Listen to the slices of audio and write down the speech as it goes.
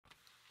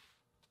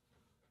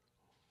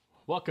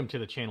Welcome to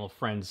the channel,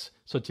 friends.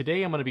 So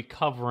today I'm going to be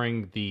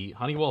covering the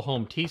Honeywell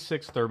Home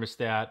T6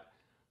 thermostat,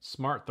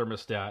 smart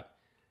thermostat,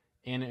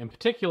 and in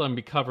particular I'm going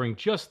to be covering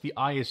just the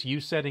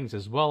ISU settings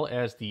as well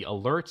as the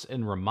alerts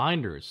and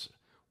reminders,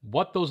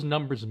 what those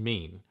numbers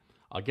mean.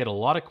 I'll get a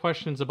lot of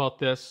questions about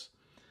this,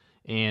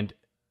 and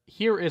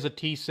here is a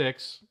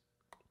T6,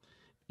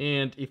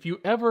 and if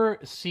you ever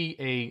see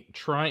a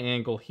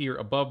triangle here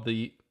above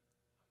the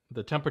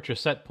temperature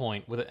set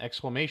point with an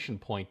exclamation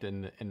point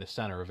in the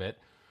center of it,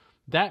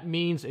 that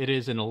means it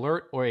is an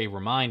alert or a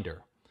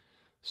reminder.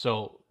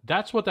 So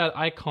that's what that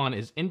icon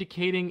is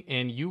indicating,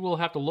 and you will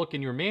have to look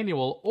in your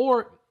manual,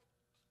 or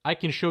I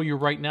can show you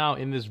right now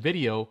in this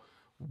video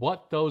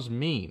what those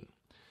mean.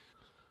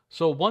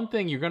 So one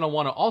thing you're going to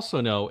want to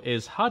also know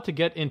is how to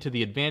get into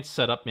the advanced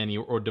setup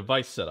menu or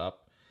device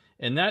setup,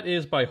 and that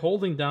is by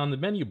holding down the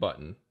menu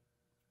button.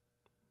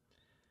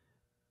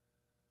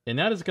 And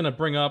that is going to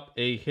bring up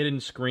a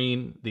hidden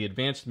screen, the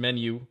advanced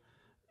menu,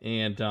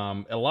 and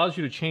it allows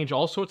you to change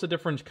all sorts of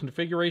different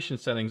configuration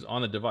settings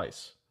on the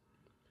device.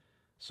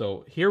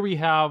 So here we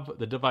have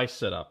the device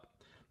setup.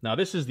 Now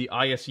this is the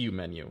ISU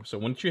menu. So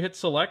once you hit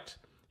select,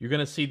 you're going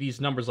to see these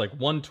numbers like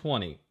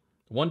 120,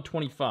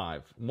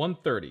 125,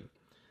 130.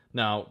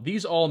 Now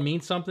these all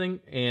mean something,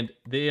 and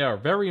they are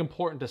very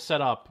important to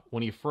set up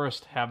when you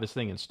first have this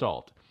thing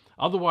installed.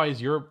 Otherwise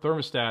your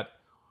thermostat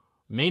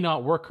may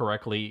not work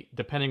correctly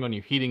depending on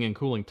your heating and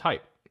cooling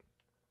type.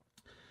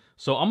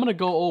 So I'm going to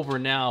go over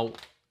now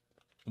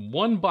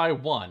one by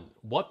one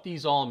what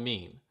these all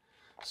mean.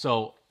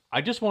 So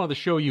I just wanted to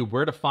show you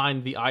where to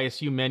find the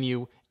ISU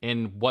menu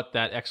and what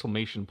that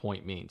exclamation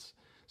point means.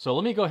 So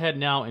let me go ahead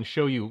now and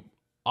show you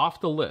off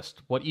the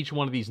list what each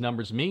one of these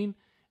numbers mean.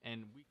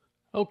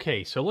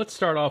 Okay, so let's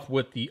start off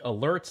with the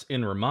alerts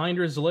and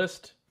reminders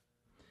list.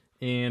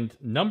 And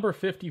number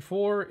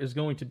 54 is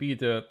going to be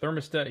the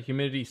thermostat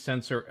humidity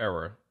sensor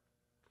error.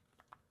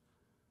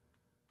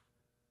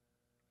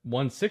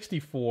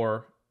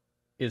 164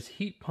 is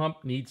heat pump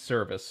needs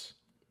service.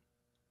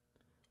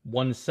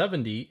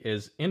 170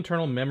 is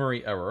internal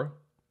memory error.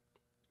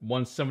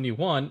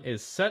 171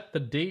 is set the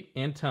date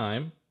and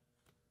time.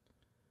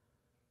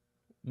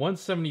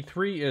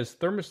 173 is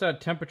thermostat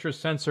temperature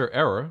sensor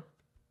error.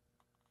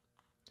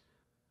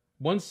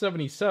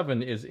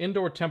 177 is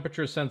indoor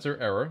temperature sensor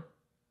error.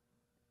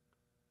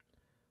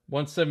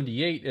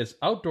 178 is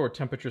outdoor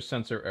temperature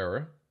sensor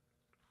error.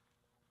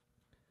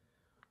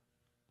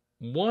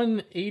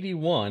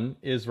 181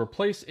 is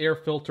replace air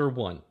filter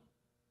 1.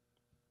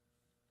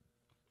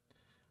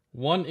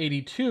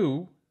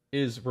 182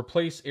 is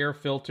replace air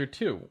filter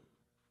 2.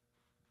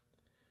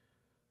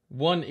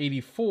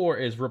 184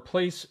 is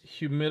replace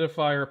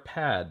humidifier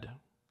pad.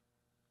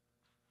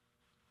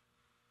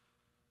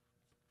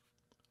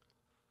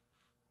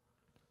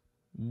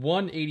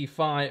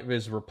 185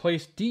 is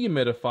replace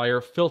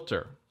dehumidifier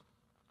filter.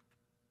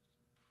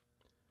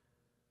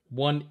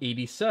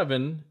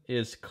 187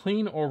 is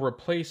clean or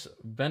replace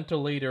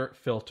ventilator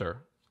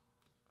filter.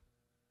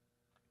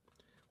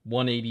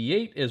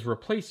 188 is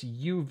replace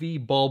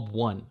UV bulb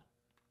 1.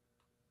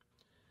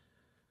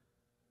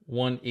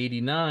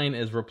 189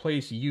 is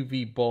replace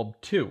UV bulb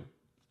 2.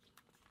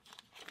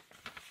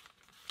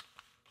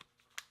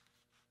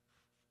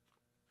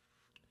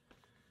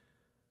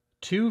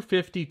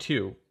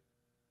 252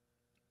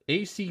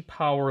 AC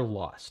power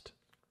lost.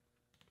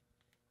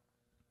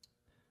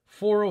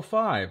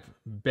 405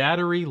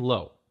 battery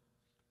low.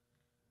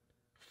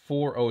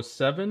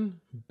 407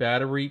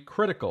 battery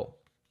critical.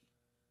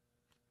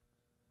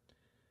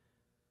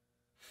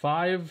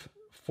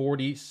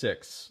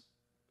 546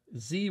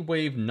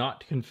 Z-Wave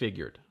not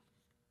configured.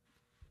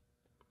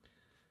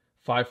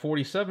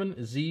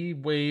 547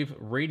 Z-Wave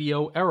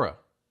radio error.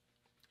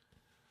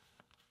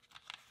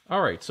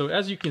 Alright, so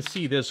as you can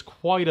see, there's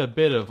quite a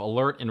bit of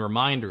alert and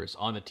reminders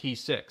on the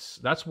T6.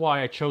 That's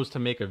why I chose to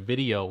make a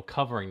video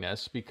covering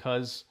this,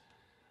 because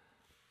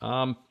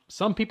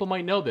some people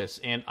might know this,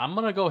 and I'm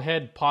going to go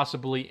ahead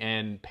possibly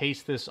and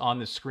paste this on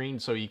the screen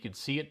so you can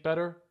see it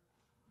better.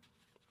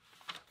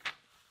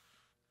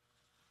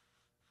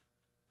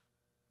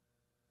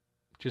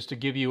 Just to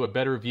give you a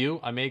better view,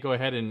 I may go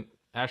ahead and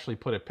actually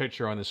put a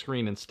picture on the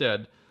screen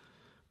instead.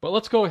 But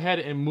let's go ahead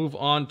and move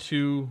on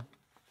to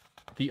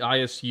the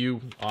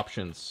ISU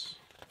options.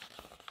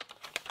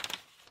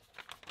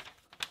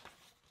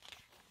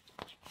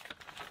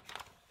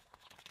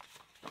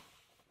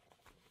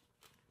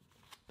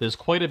 There's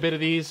quite a bit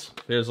of these.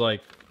 There's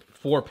like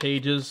 4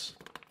 pages.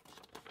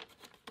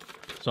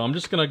 So I'm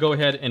just going to go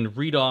ahead and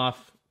read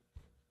off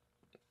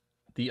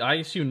the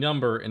ISU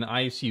number and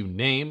ISU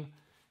name,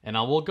 and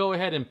I will go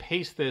ahead and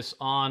paste this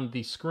on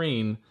the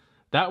screen.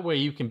 That way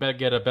you can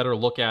get a better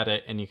look at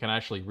it and you can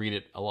actually read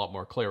it a lot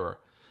more clearer.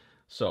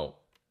 So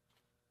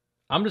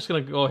I'm just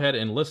going to go ahead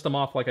and list them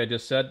off like I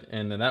just said,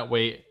 and then that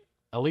way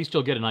at least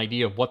you'll get an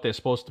idea of what they're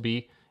supposed to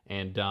be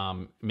and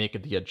make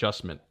it the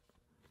adjustment.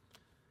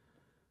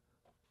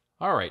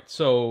 Alright,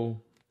 so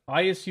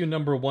ISU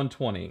number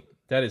 120,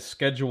 that is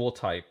schedule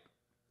type,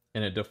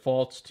 and it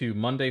defaults to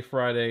Monday,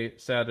 Friday,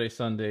 Saturday,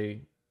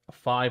 Sunday, a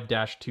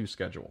 5-2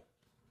 schedule.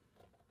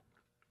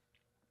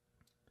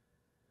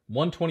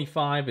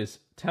 125 is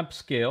temp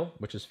scale,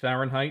 which is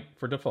Fahrenheit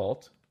for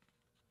default.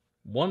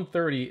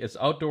 130 is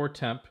outdoor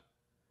temp,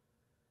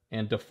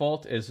 and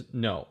default is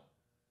no.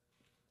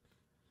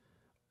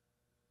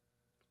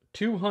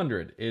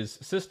 200 is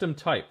system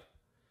type.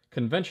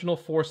 Conventional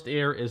forced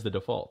air is the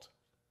default.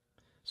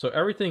 So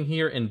everything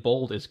here in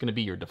bold is going to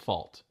be your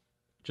default,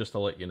 just to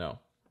let you know.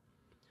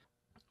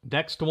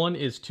 Next one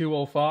is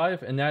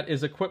 205, and that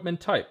is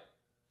equipment type.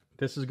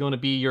 This is going to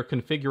be your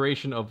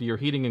configuration of your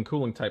heating and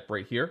cooling type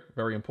right here.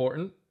 Very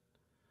important.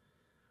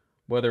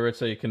 Whether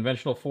it's a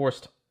conventional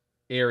forced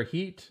air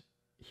heat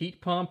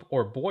pump,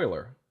 or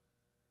boiler.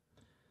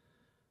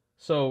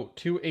 So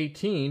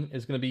 218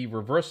 is going to be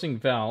reversing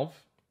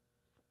valve.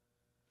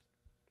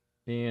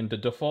 And the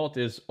default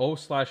is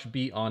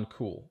O/B on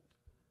cool.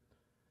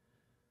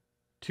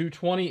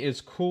 220 is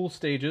cool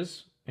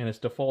stages, and it's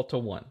default to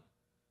 1.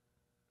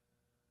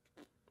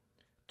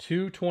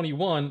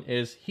 221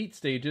 is heat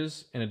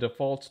stages, and it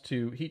defaults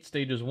to heat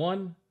stages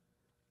 1,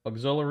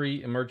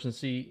 auxiliary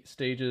emergency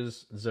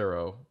stages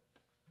 0.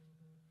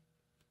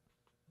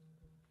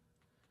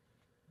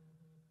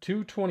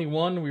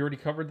 221, we already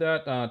covered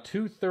that.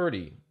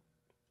 230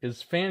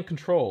 is fan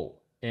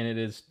control, and it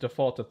is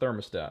default to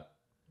thermostat.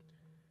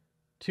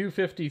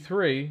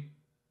 253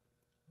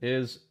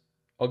 is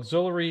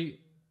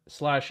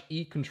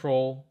auxiliary/E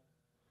control.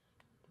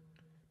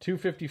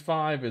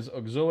 255 is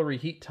auxiliary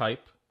heat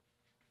type,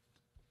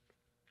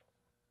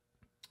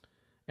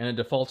 and it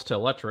defaults to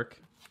electric.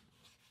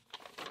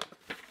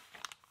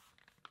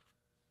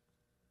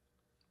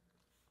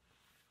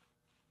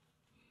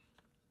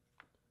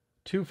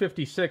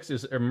 256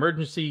 is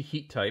emergency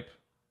heat type,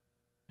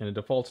 and it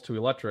defaults to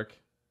electric.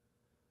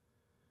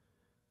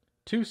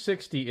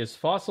 260 is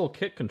fossil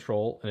kit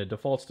control, and it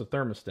defaults to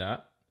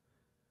thermostat.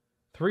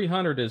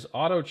 300 is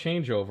auto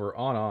changeover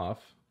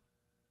on/off.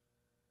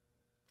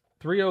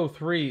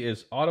 303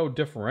 is auto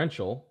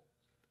differential.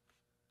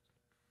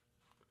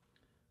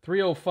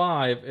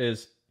 305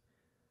 is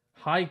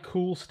high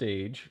cool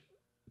stage,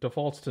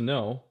 defaults to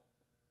no.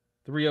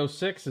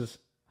 306 is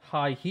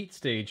high heat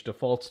stage,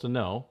 defaults to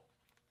no.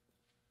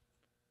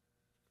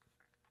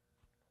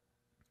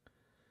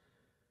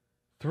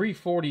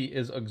 340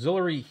 is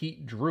auxiliary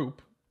heat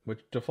droop,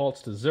 which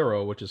defaults to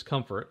 0, which is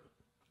comfort.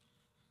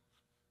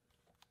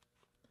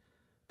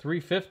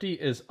 350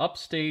 is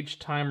upstage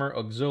timer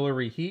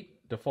auxiliary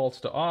heat, defaults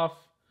to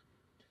off.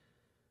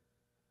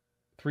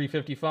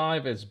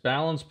 355 is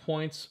balance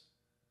points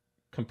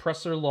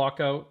compressor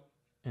lockout,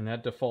 and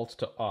that defaults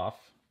to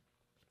off.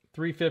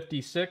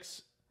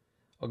 356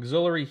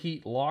 auxiliary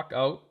heat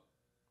lockout,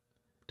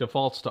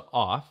 defaults to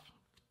off.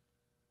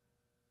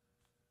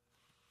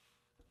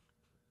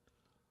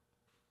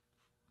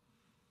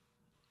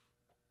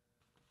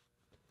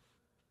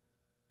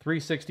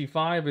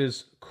 365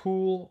 is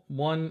cool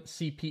 1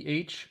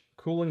 CPH,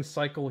 cooling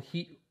cycle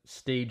heat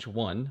stage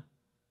 1,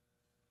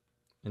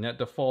 and that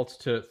defaults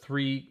to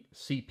 3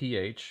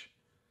 CPH.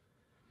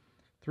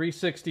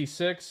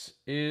 366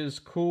 is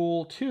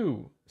cool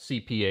 2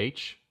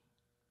 CPH,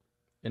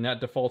 and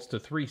that defaults to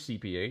 3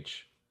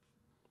 CPH.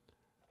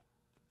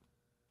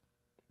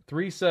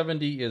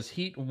 370 is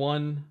heat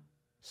 1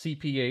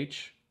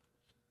 CPH,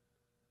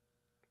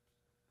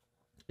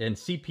 and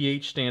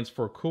CPH stands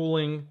for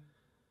cooling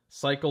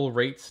cycle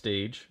rate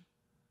stage.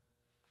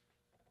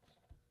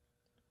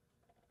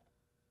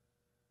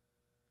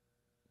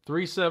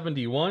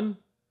 371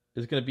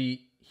 is going to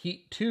be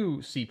heat 2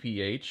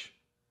 CPH.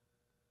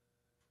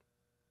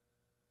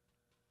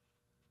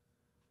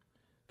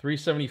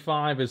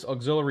 375 is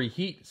auxiliary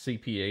heat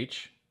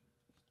CPH.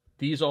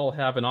 These all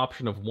have an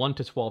option of 1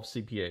 to 12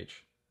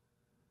 CPH.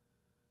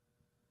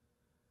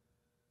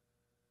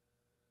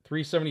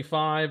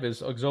 375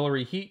 is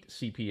auxiliary heat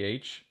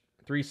CPH.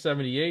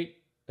 378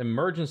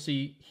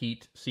 emergency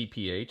heat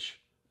CPH.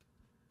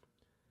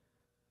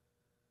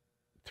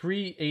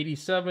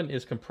 387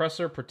 is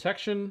compressor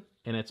protection,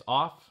 and it's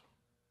off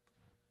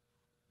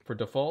for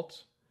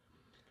default.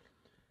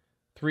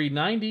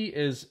 390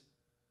 is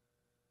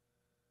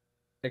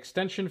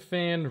extension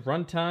fan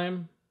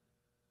runtime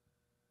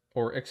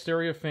or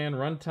exterior fan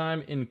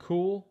runtime in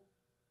cool,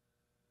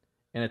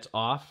 and it's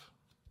off.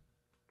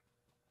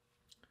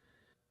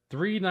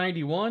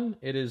 391,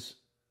 it is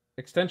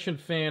extension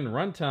fan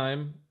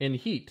runtime in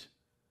heat,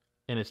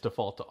 and it's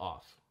default to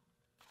off.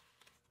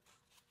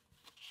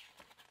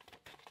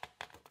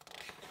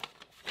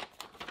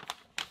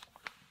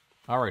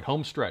 All right,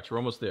 home stretch. We're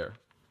almost there.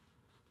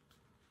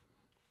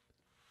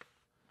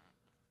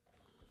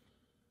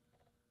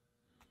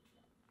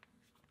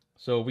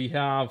 So we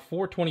have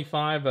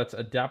 425, that's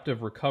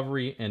adaptive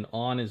recovery, and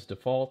on is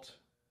default.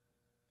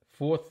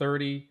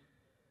 430,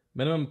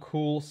 minimum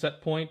cool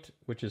set point,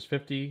 which is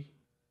 50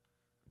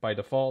 by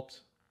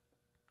default.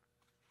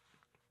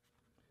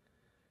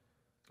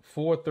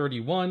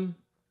 431,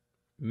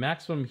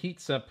 maximum heat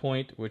set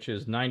point, which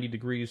is 90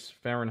 degrees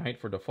Fahrenheit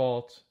for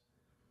default.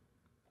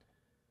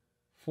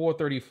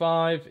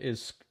 435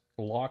 is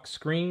lock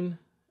screen,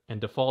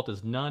 and default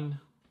is none.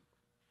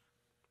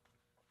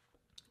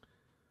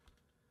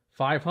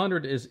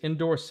 500 is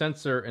indoor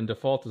sensor and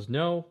default is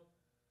no.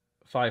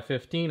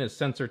 515 is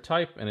sensor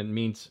type and it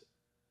means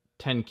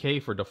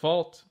 10K for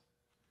default.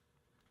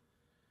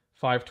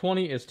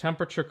 520 is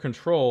temperature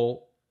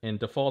control and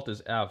default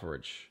is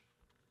average.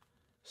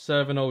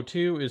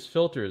 702 is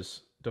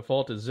filters,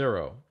 default is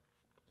 0.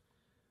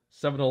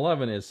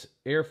 711 is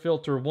air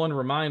filter 1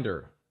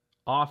 reminder,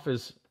 off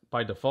is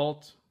by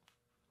default.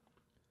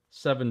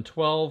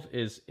 712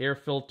 is air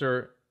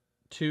filter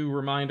 2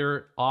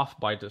 reminder, off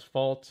by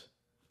default.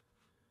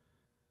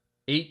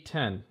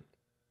 810,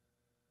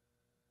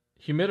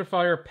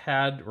 humidifier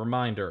pad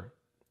reminder,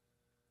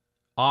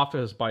 off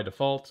is by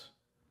default.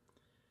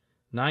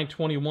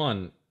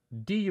 921,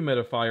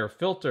 dehumidifier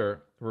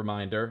filter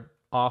reminder,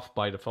 off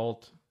by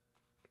default.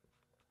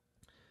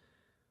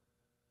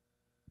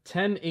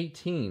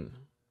 1018,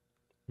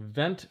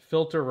 vent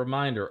filter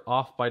reminder,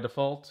 off by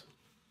default.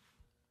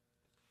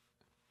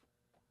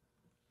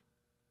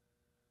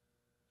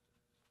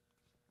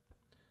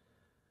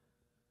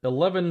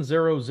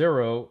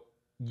 1100,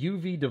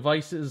 UV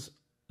devices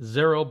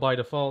 0 by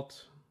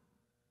default.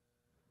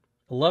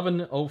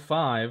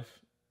 1105,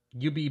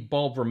 UV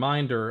bulb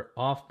reminder,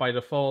 off by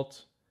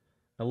default.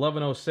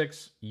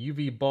 1106,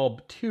 UV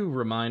bulb 2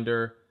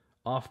 reminder,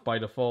 off by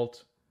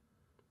default.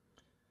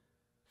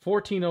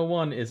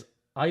 1401 is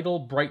idle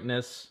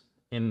brightness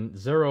and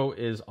 0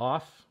 is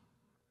off.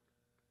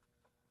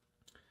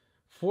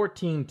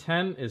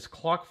 1410 is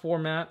clock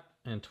format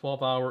and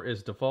 12 hour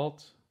is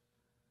default.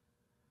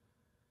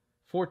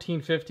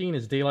 1415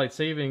 is daylight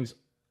savings,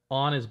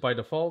 on is by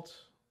default.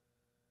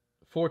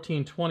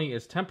 1420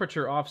 is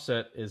temperature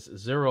offset is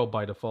 0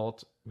 by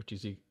default, which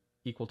is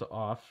equal to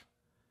off.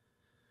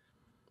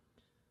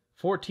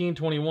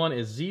 1421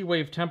 is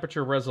Z-wave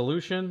temperature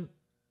resolution,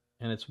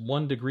 and it's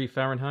 1 degree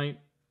Fahrenheit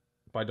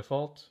by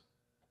default.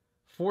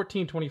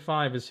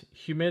 1425 is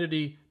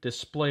humidity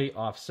display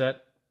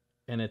offset,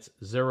 and it's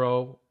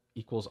 0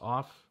 equals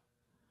off.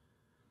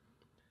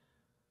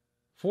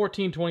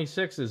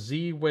 1426 is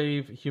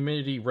Z-wave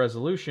humidity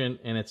resolution,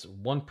 and it's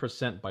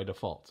 1% by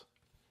default.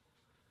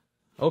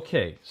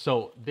 Okay,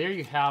 so there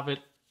you have it.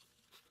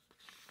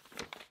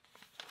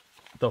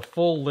 The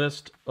full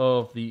list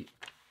of the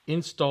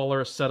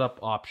installer setup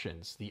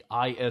options, the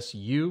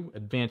ISU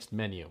advanced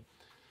menu.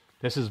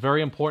 This is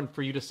very important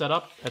for you to set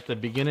up at the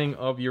beginning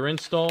of your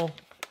install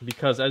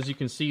because as you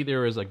can see,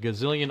 there is a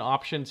gazillion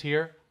options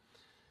here,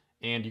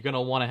 and you're going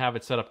to want to have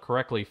it set up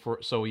correctly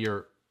so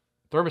your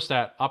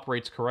thermostat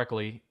operates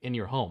correctly in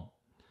your home.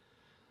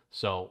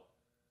 So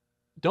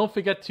don't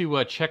forget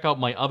to check out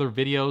my other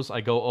videos. I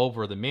go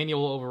over the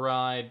manual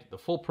override, the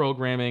full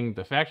programming,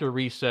 the factory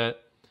reset,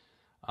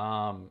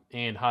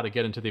 and how to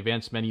get into the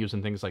advanced menus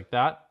and things like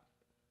that.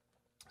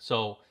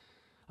 So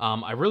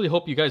I really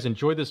hope you guys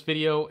enjoyed this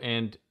video,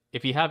 and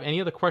if you have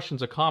any other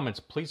questions or comments,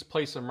 please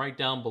place them right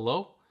down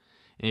below.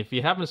 And if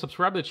you haven't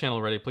subscribed to the channel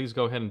already, please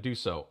go ahead and do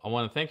so. I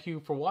want to thank you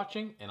for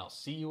watching, and I'll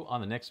see you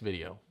on the next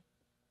video.